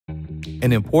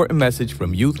An important message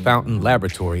from Youth Fountain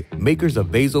Laboratory, makers of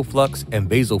VasoFlux and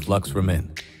VasoFlux for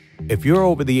Men. If you're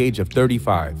over the age of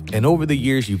 35 and over the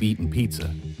years you've eaten pizza,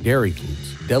 dairy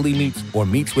foods, deli meats, or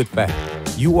meats with fat,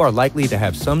 you are likely to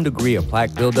have some degree of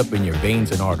plaque buildup in your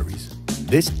veins and arteries.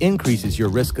 This increases your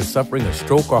risk of suffering a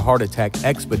stroke or heart attack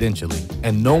exponentially,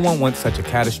 and no one wants such a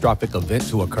catastrophic event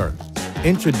to occur.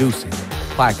 Introducing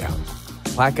Blackout.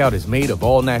 Blackout is made of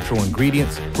all natural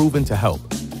ingredients proven to help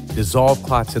dissolve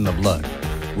clots in the blood,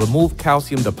 remove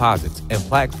calcium deposits and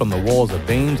plaque from the walls of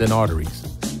veins and arteries,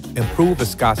 improve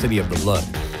viscosity of the blood,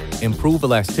 improve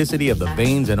elasticity of the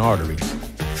veins and arteries,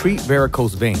 treat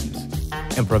varicose veins,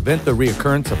 and prevent the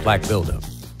reoccurrence of plaque buildup.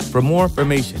 For more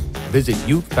information, visit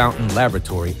Youth Fountain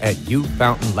Laboratory at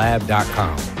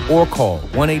youthfountainlab.com or call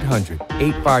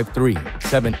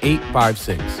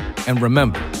 1-800-853-7856. And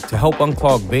remember, to help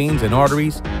unclog veins and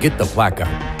arteries, get the Blackout.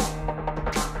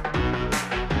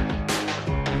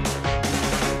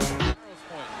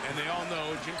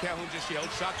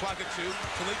 Shot clock at 2.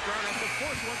 Taliek Brown has to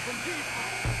force one from deep.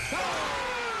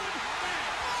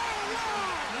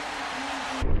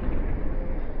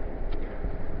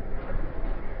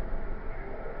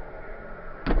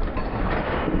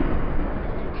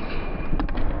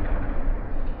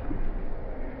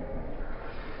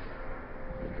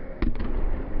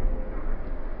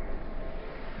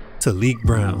 Taliek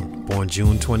Brown, born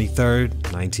June 23,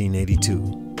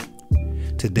 1982.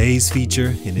 Today's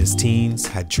feature, in his teens,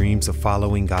 had dreams of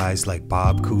following guys like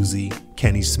Bob Cousy,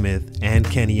 Kenny Smith, and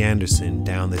Kenny Anderson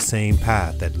down the same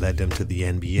path that led them to the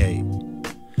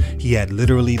NBA. He had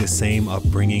literally the same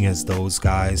upbringing as those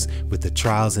guys, with the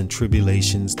trials and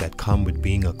tribulations that come with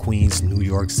being a Queens, New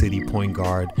York City point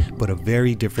guard, but a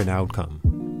very different outcome.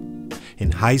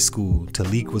 In high school,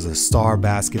 Taliek was a star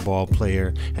basketball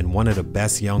player and one of the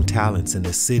best young talents in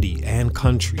the city and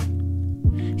country.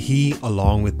 He,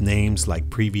 along with names like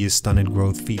previous Stunted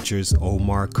Growth features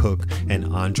Omar Cook and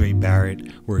Andre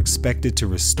Barrett, were expected to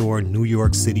restore New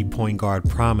York City point guard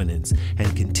prominence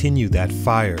and continue that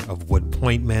fire of what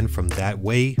point men from that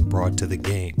way brought to the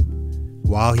game.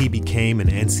 While he became an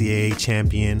NCAA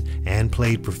champion and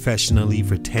played professionally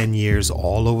for 10 years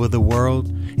all over the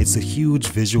world, it's a huge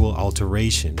visual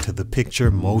alteration to the picture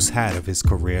most had of his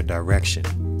career direction.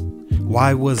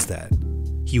 Why was that?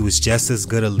 He was just as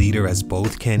good a leader as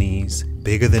both Kennys,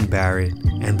 bigger than Barrett,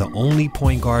 and the only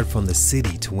point guard from the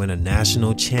city to win a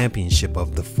national championship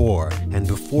of the four and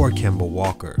before Kemba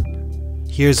Walker.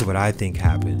 Here's what I think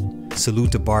happened.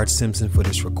 Salute to Bart Simpson for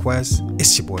this request.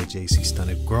 It's your boy JC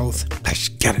Stunted Growth. Let's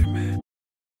get it, man.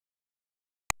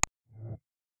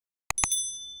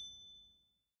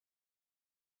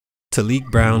 Taliek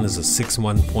Brown is a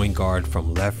 6'1" point guard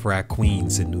from Left Rack,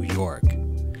 Queens in New York.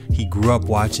 He grew up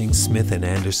watching Smith and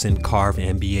Anderson carve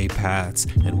NBA paths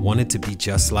and wanted to be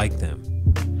just like them.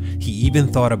 He even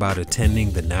thought about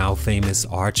attending the now famous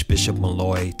Archbishop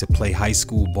Malloy to play high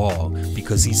school ball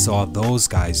because he saw those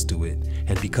guys do it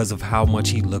and because of how much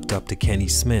he looked up to Kenny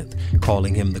Smith,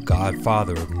 calling him the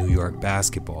godfather of New York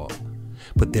basketball.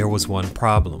 But there was one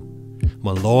problem.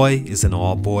 Malloy is an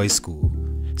all-boys school.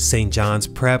 St. John's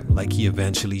Prep, like he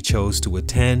eventually chose to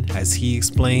attend, as he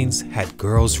explains, had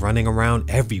girls running around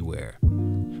everywhere.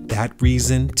 That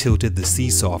reason tilted the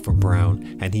seesaw for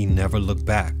Brown, and he never looked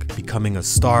back, becoming a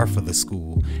star for the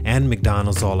school and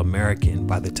McDonald's All-American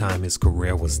by the time his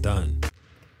career was done.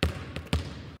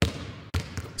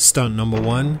 Stunt number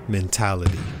 1,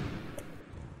 mentality.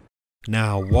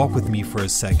 Now walk with me for a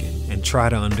second and try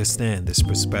to understand this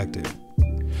perspective.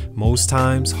 Most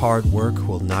times, hard work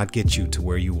will not get you to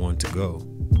where you want to go.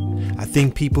 I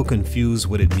think people confuse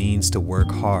what it means to work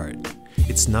hard.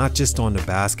 It's not just on the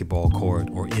basketball court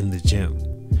or in the gym.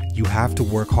 You have to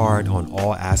work hard on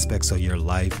all aspects of your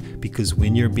life because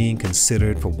when you're being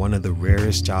considered for one of the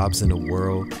rarest jobs in the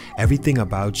world, everything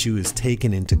about you is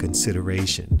taken into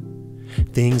consideration.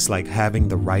 Things like having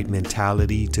the right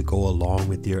mentality to go along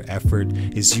with your effort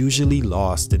is usually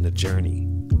lost in the journey.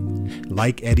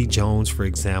 Like Eddie Jones, for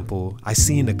example, I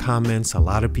see in the comments a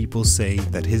lot of people say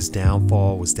that his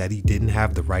downfall was that he didn't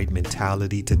have the right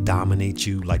mentality to dominate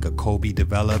you like a Kobe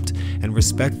developed, and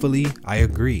respectfully, I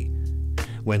agree.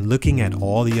 When looking at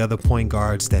all the other point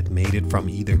guards that made it from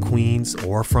either Queens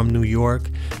or from New York,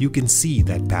 you can see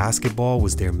that basketball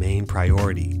was their main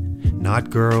priority. Not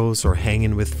girls or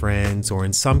hanging with friends, or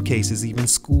in some cases even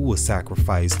school was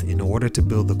sacrificed in order to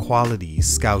build the qualities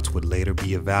scouts would later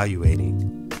be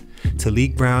evaluating.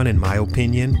 Taliek Brown, in my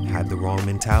opinion, had the wrong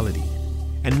mentality.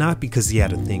 And not because he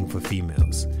had a thing for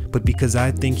females, but because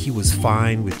I think he was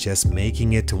fine with just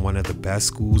making it to one of the best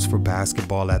schools for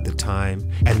basketball at the time,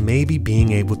 and maybe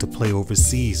being able to play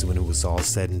overseas when it was all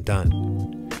said and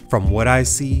done. From what I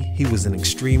see, he was an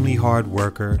extremely hard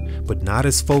worker, but not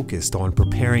as focused on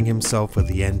preparing himself for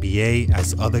the NBA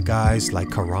as other guys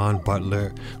like Caron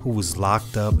Butler, who was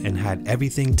locked up and had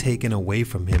everything taken away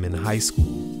from him in high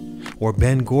school. Or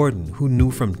Ben Gordon, who knew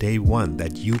from day one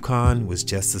that UCONN was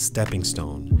just a stepping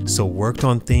stone, so worked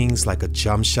on things like a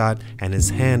jump shot and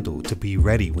his handle to be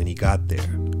ready when he got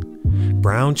there.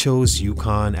 Brown chose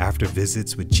UCONN after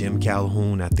visits with Jim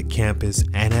Calhoun at the campus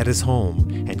and at his home,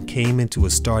 and came into a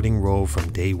starting role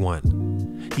from day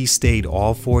one. He stayed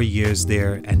all 4 years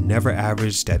there and never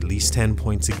averaged at least 10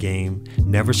 points a game,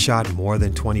 never shot more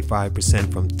than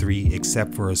 25% from 3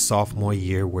 except for his sophomore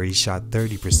year where he shot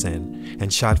 30%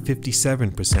 and shot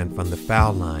 57% from the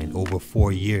foul line over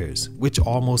 4 years, which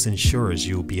almost ensures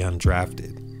you'll be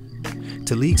undrafted.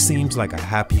 Taliek seems like a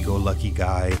happy-go-lucky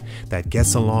guy that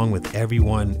gets along with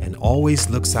everyone and always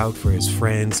looks out for his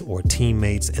friends or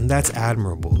teammates, and that's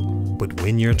admirable. But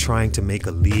when you're trying to make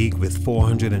a league with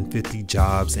 450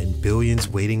 jobs and billions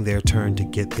waiting their turn to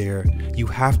get there, you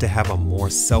have to have a more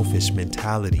selfish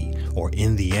mentality, or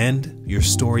in the end, your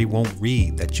story won't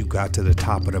read that you got to the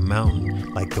top of the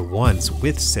mountain like the ones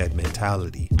with said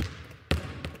mentality.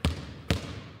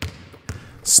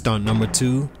 Stunt number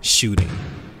 2, shooting.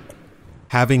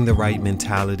 Having the right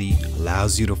mentality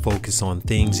allows you to focus on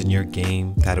things in your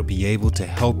game that'll be able to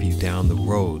help you down the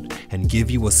road and give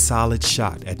you a solid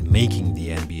shot at making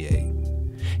the NBA.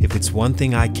 If it's one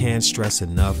thing I can't stress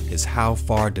enough is how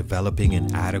far developing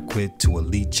an adequate to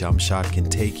elite jump shot can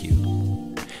take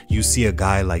you. You see a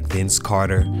guy like Vince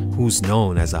Carter, who's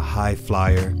known as a high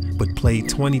flyer, but played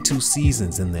 22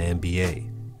 seasons in the NBA.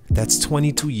 That's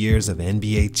 22 years of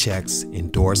NBA checks,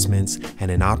 endorsements,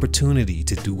 and an opportunity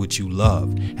to do what you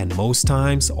love, and most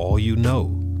times all you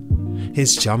know.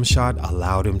 His jump shot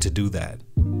allowed him to do that.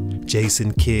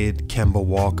 Jason Kidd, Kemba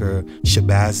Walker,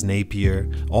 Shabazz Napier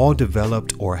all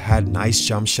developed or had nice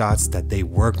jump shots that they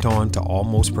worked on to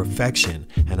almost perfection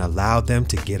and allowed them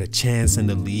to get a chance in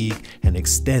the league and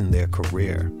extend their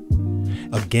career.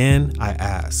 Again, I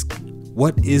ask,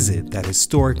 what is it that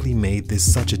historically made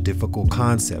this such a difficult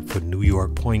concept for New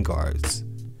York point guards?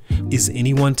 Is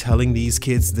anyone telling these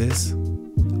kids this?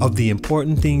 Of the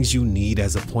important things you need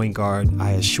as a point guard,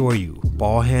 I assure you,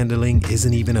 ball handling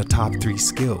isn't even a top 3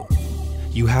 skill.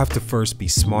 You have to first be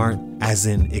smart, as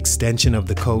in extension of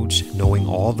the coach, knowing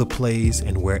all the plays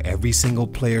and where every single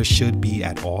player should be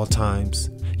at all times.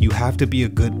 You have to be a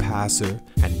good passer,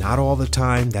 and not all the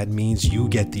time that means you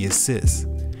get the assist.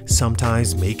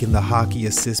 Sometimes making the hockey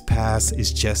assist pass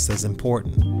is just as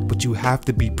important, but you have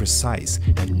to be precise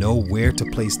and know where to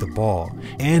place the ball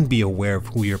and be aware of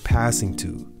who you're passing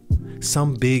to.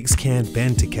 Some bigs can't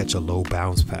bend to catch a low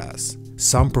bounce pass.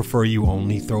 Some prefer you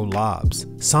only throw lobs.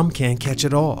 Some can't catch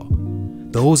at all.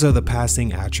 Those are the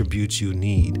passing attributes you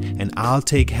need, and I'll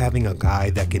take having a guy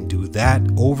that can do that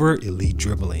over elite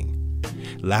dribbling.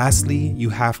 Lastly, you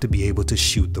have to be able to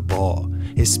shoot the ball,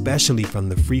 especially from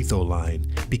the free throw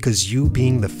line, because you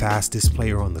being the fastest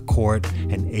player on the court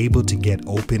and able to get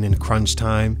open in crunch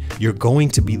time, you're going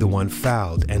to be the one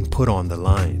fouled and put on the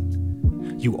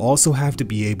line. You also have to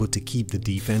be able to keep the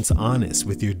defense honest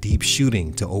with your deep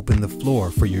shooting to open the floor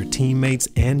for your teammates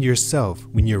and yourself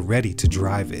when you're ready to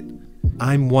drive it.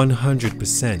 I'm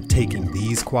 100% taking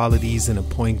these qualities in a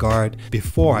point guard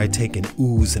before I take an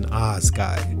oohs and ahs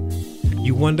guy.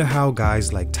 You wonder how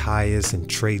guys like Tyus and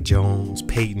Trey Jones,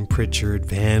 Peyton Pritchard,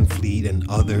 Van Fleet, and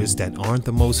others that aren't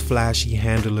the most flashy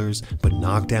handlers but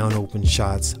knock down open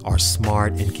shots are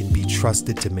smart and can be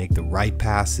trusted to make the right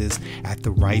passes at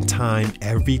the right time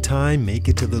every time make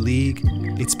it to the league.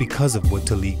 It's because of what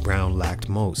Taliek Brown lacked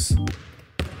most.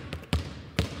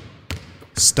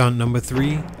 Stunt number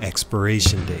 3,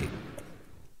 expiration date.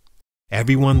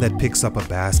 Everyone that picks up a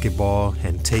basketball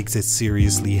and takes it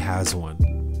seriously has one.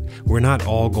 We're not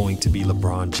all going to be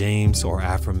LeBron James or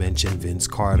aforementioned Vince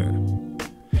Carter.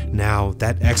 Now,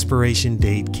 that expiration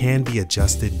date can be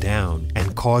adjusted down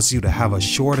and cause you to have a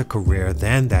shorter career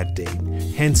than that date,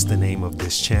 hence the name of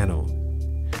this channel.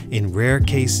 In rare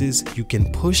cases, you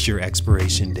can push your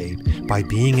expiration date by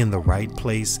being in the right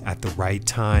place at the right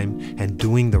time and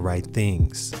doing the right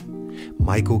things.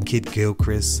 Michael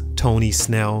Kidd-Gilchrist, Tony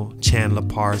Snell, Chandler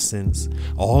Parsons,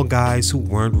 all guys who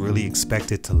weren't really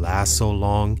expected to last so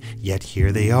long, yet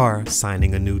here they are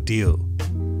signing a new deal.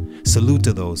 Salute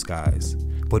to those guys.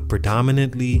 But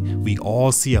predominantly, we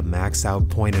all see a max out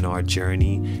point in our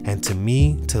journey, and to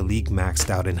me, Taliek maxed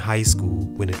out in high school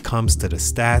when it comes to the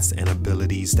stats and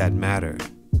abilities that matter.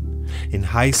 In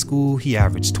high school, he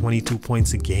averaged 22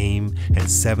 points a game and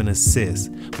 7 assists,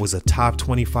 was a top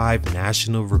 25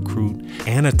 national recruit,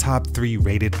 and a top 3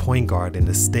 rated point guard in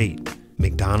the state.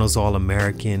 McDonald's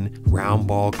All-American, Round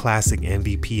Ball Classic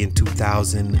MVP in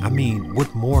 2000. I mean,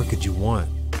 what more could you want?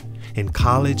 In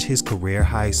college, his career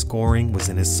high scoring was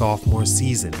in his sophomore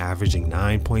season, averaging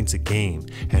 9 points a game,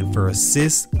 and for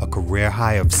assists, a career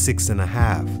high of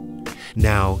 6.5.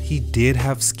 Now, he did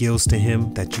have skills to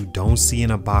him that you don't see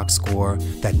in a box score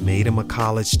that made him a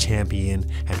college champion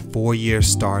and 4-year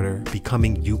starter,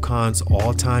 becoming UConn's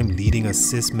all-time leading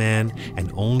assist man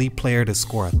and only player to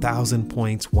score 1,000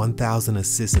 points, 1,000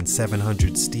 assists, and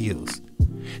 700 steals.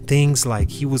 Things like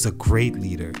he was a great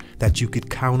leader that you could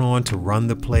count on to run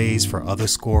the plays for other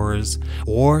scorers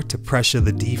or to pressure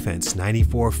the defense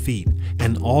 94 feet.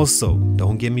 And also,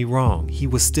 don't get me wrong, he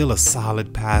was still a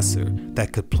solid passer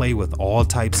that could play with all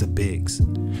types of bigs.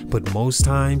 But most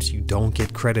times you don't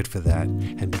get credit for that,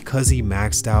 and because he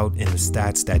maxed out in the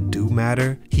stats that do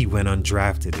matter, he went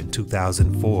undrafted in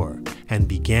 2004 and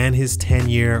began his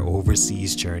 10-year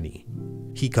overseas journey.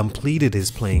 He completed his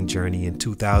playing journey in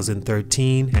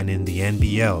 2013 and in the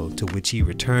NBL, to which he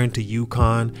returned to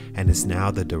UConn and is now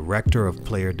the Director of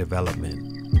Player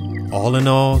Development. All in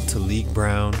all, Taliek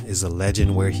Brown is a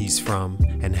legend where he's from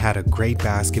and had a great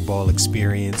basketball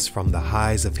experience, from the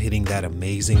highs of hitting that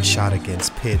amazing shot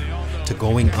against Pitt to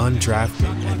going undrafted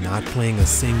and not playing a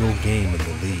single game in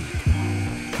the league.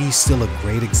 He's still a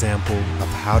great example of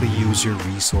how to use your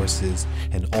resources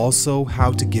and also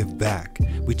how to give back,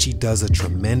 which he does a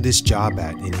tremendous job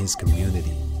at in his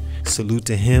community. Salute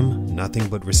to him, nothing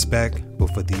but respect,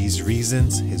 but for these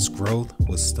reasons, his growth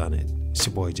was stunted. It's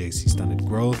your boy JC Stunted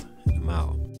Growth, and I'm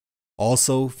out.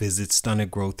 Also, visit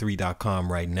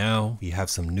stuntedgrowth3.com right now. We have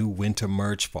some new winter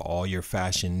merch for all your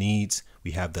fashion needs.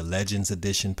 We have the Legends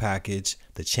Edition package,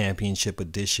 the Championship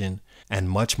Edition, and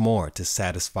much more to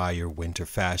satisfy your winter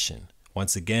fashion.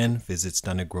 Once again, visit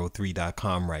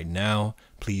stuntedgrowth3.com right now.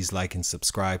 Please like and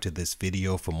subscribe to this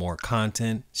video for more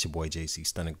content. It's your boy JC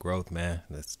Stunted Growth, man.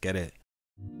 Let's get it.